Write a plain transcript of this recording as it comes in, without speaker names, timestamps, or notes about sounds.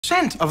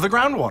of the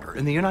groundwater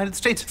in the United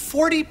States.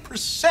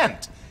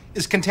 40%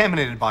 is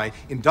contaminated by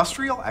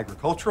industrial,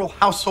 agricultural,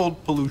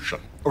 household pollution.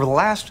 Over the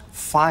last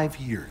 5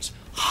 years,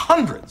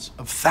 hundreds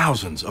of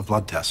thousands of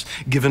blood tests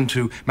given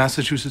to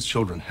Massachusetts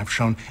children have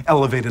shown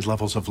elevated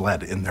levels of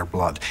lead in their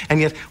blood. And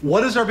yet,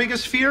 what is our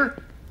biggest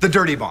fear? The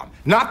dirty bomb,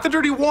 not the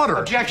dirty water.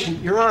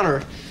 Objection, Your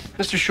Honor.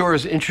 Mr. Shore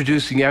is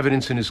introducing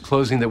evidence in his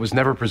closing that was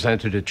never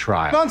presented at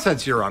trial.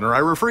 Nonsense, Your Honor. I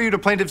refer you to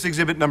plaintiff's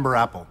exhibit number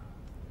Apple.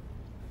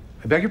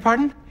 I beg your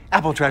pardon?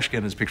 Apple trash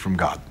can is picked from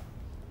God.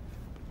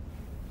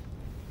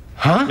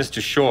 Huh?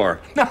 Mr. Shore.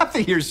 Not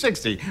the year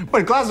 60,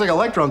 when classic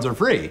electrons are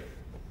free.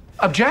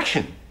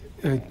 Objection.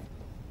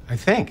 I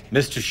think.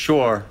 Mr.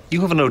 Shore,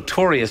 you have a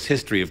notorious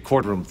history of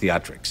courtroom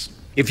theatrics.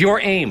 If your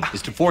aim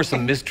is to force a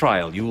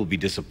mistrial, you will be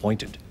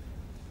disappointed.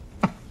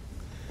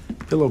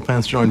 Pillow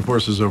pants join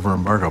forces over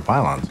embargo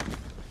pylons.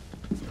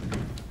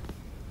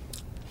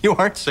 You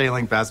aren't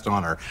sailing past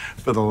honor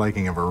for the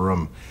liking of a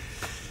room.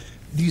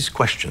 These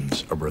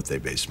questions are birthday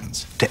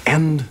basements. To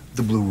end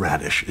the blue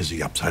radish is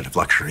the upside of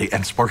luxury,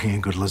 and sparking a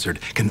good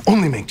lizard can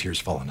only make tears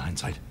fall in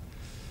hindsight.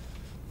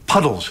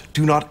 Puddles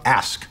do not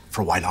ask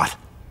for why not.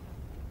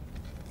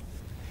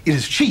 It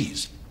is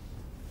cheese,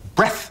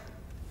 breath,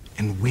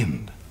 and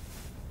wind.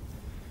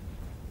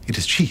 It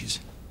is cheese.